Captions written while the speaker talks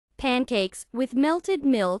Pancakes with melted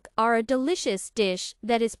milk are a delicious dish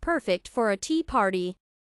that is perfect for a tea party.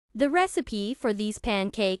 The recipe for these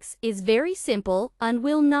pancakes is very simple and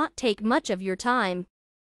will not take much of your time.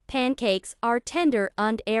 Pancakes are tender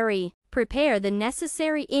and airy. Prepare the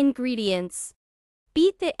necessary ingredients.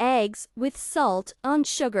 Beat the eggs with salt and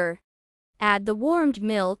sugar. Add the warmed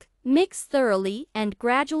milk, mix thoroughly and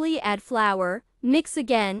gradually add flour, mix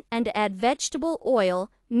again and add vegetable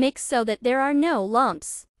oil, mix so that there are no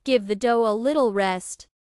lumps. Give the dough a little rest.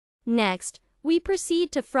 Next, we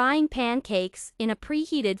proceed to frying pancakes in a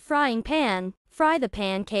preheated frying pan. Fry the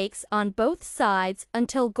pancakes on both sides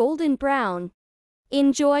until golden brown.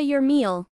 Enjoy your meal.